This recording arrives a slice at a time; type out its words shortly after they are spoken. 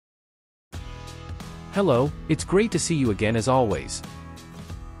Hello, it's great to see you again as always.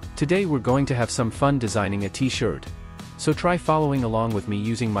 Today we're going to have some fun designing a t-shirt. So try following along with me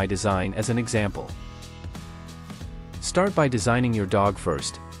using my design as an example. Start by designing your dog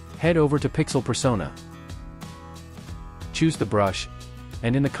first. Head over to Pixel Persona. Choose the brush,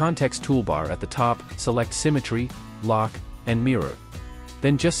 and in the context toolbar at the top, select Symmetry, Lock, and Mirror.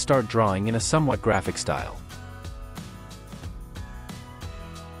 Then just start drawing in a somewhat graphic style.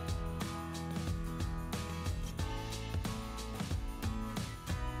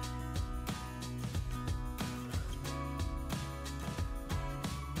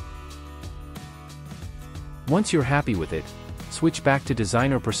 Once you're happy with it, switch back to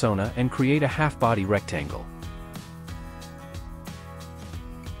Designer Persona and create a half-body rectangle.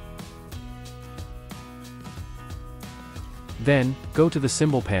 Then, go to the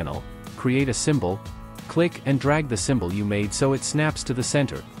Symbol panel, create a symbol, click and drag the symbol you made so it snaps to the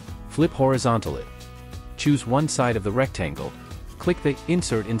center. Flip horizontal it. Choose one side of the rectangle, click the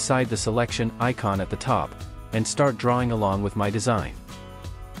Insert inside the selection icon at the top, and start drawing along with my design.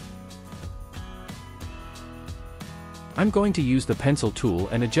 I'm going to use the pencil tool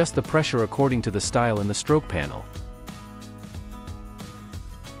and adjust the pressure according to the style in the stroke panel.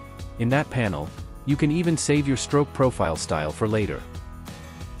 In that panel, you can even save your stroke profile style for later.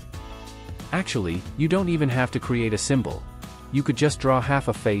 Actually, you don't even have to create a symbol. You could just draw half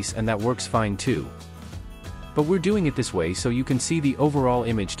a face and that works fine too. But we're doing it this way so you can see the overall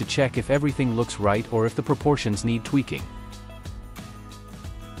image to check if everything looks right or if the proportions need tweaking.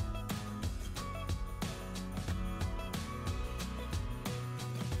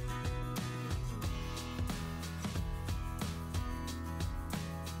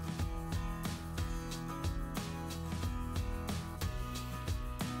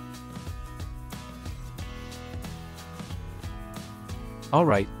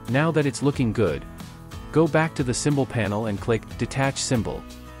 Alright, now that it's looking good, go back to the Symbol panel and click Detach Symbol.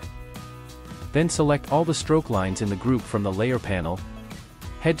 Then select all the stroke lines in the group from the Layer panel,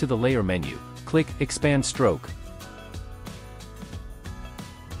 head to the Layer menu, click Expand Stroke.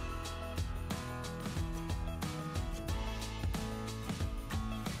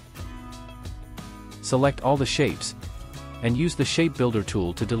 Select all the shapes, and use the Shape Builder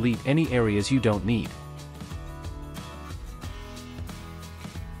tool to delete any areas you don't need.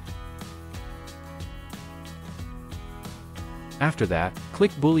 After that, click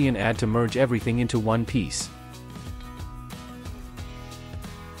Boolean Add to merge everything into one piece.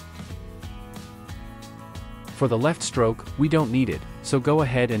 For the left stroke, we don't need it, so go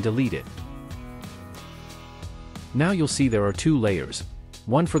ahead and delete it. Now you'll see there are two layers,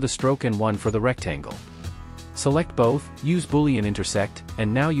 one for the stroke and one for the rectangle. Select both, use Boolean intersect,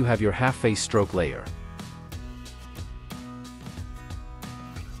 and now you have your half-face stroke layer.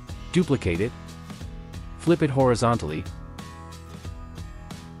 Duplicate it, flip it horizontally,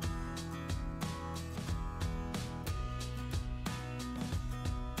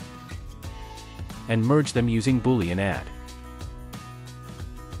 and merge them using Boolean Add.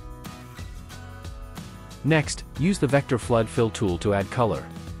 Next, use the Vector Flood Fill tool to add color.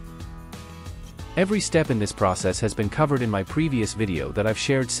 Every step in this process has been covered in my previous video that I've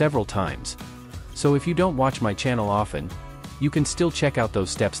shared several times, so if you don't watch my channel often, you can still check out those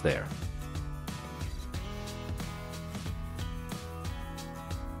steps there.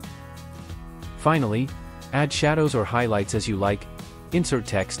 Finally, add shadows or highlights as you like, insert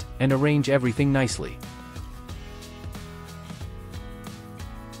text, and arrange everything nicely.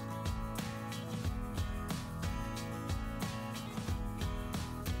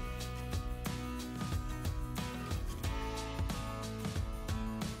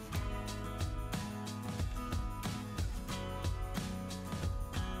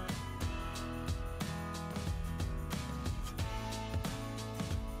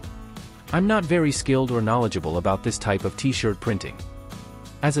 I'm not very skilled or knowledgeable about this type of t-shirt printing.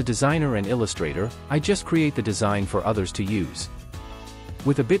 As a designer and illustrator, I just create the design for others to use.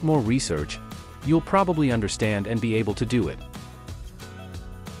 With a bit more research, you'll probably understand and be able to do it.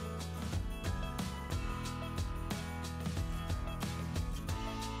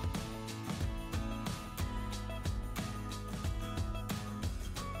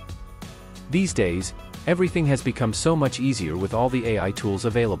 These days, everything has become so much easier with all the AI tools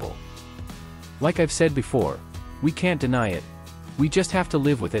available. Like I've said before, we can't deny it. We just have to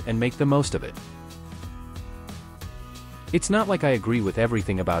live with it and make the most of it. It's not like I agree with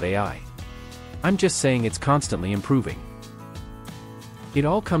everything about AI. I'm just saying it's constantly improving. It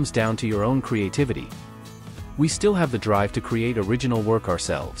all comes down to your own creativity. We still have the drive to create original work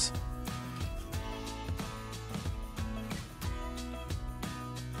ourselves.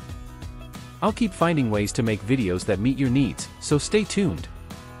 I'll keep finding ways to make videos that meet your needs, so stay tuned.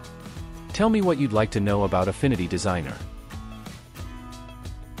 Tell me what you'd like to know about Affinity Designer.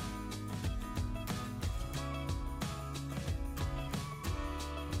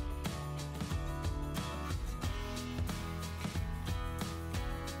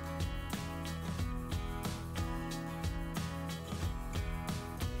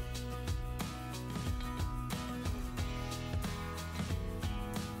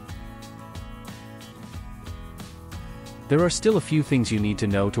 There are still a few things you need to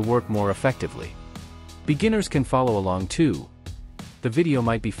know to work more effectively. Beginners can follow along too. The video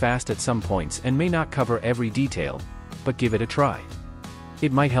might be fast at some points and may not cover every detail, but give it a try.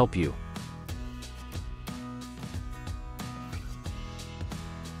 It might help you.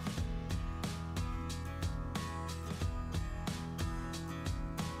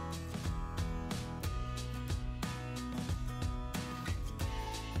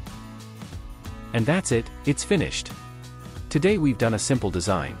 And that's it, it's finished. Today we've done a simple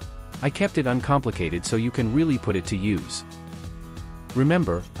design. I kept it uncomplicated so you can really put it to use.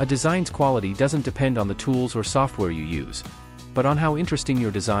 Remember, a design's quality doesn't depend on the tools or software you use, but on how interesting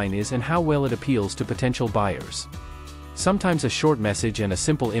your design is and how well it appeals to potential buyers. Sometimes a short message and a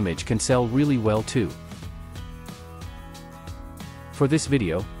simple image can sell really well too. For this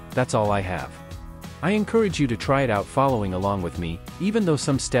video, that's all I have. I encourage you to try it out following along with me, even though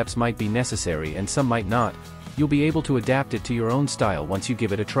some steps might be necessary and some might not. You'll be able to adapt it to your own style once you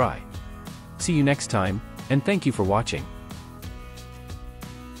give it a try. See you next time, and thank you for watching.